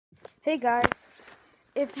Hey guys,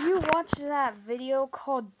 if you watched that video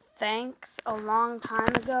called Thanks a long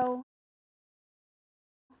time ago,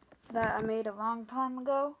 that I made a long time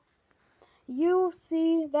ago, you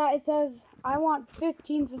see that it says I want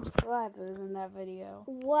 15 subscribers in that video.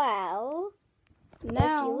 Well,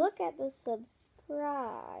 Now, if you look at the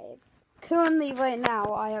subscribe, currently right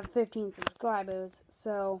now I have 15 subscribers,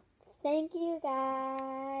 so thank you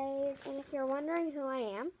guys. And if you're wondering who I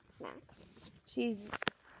am, Max. she's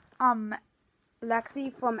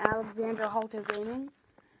Lexi from Alexandra Halter Gaming.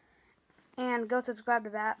 And go subscribe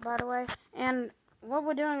to that, by the way. And what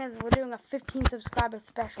we're doing is we're doing a 15 subscriber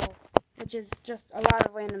special, which is just a lot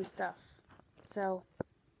of random stuff. So,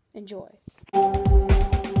 enjoy.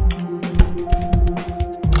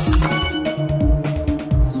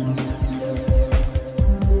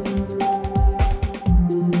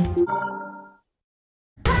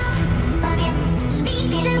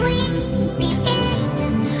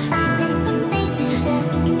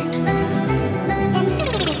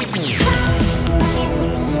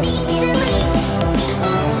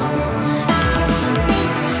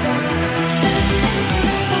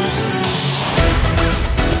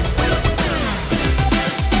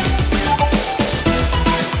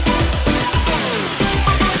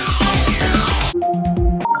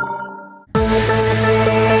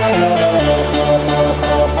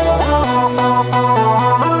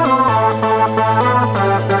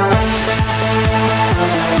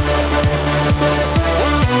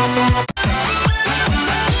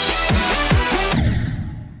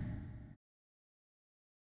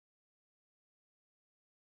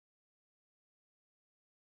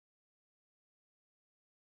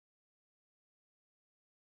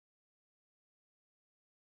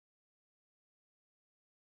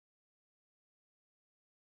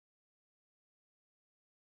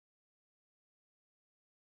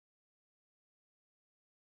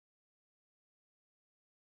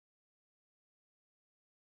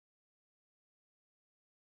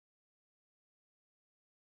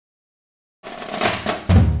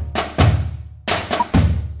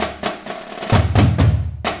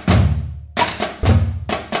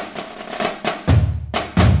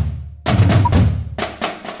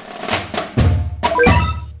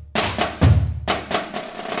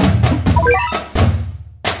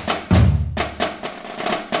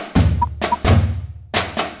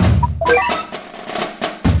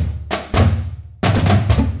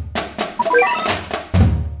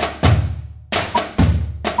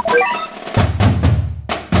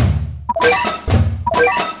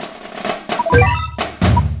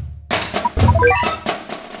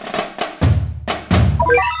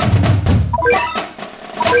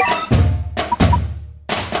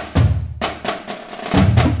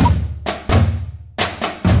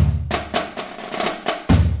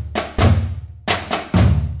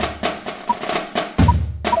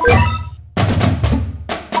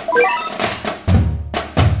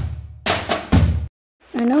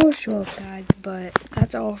 I know it's short, guys, but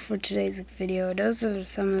that's all for today's video. Those are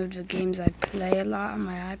some of the games I play a lot on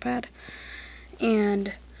my iPad,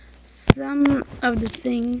 and some of the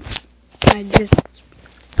things I just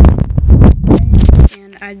play,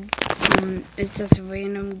 and it's just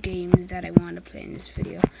random games that I want to play in this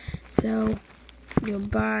video. So,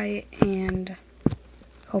 goodbye, and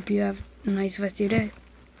hope you have a nice rest of your day.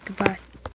 Goodbye.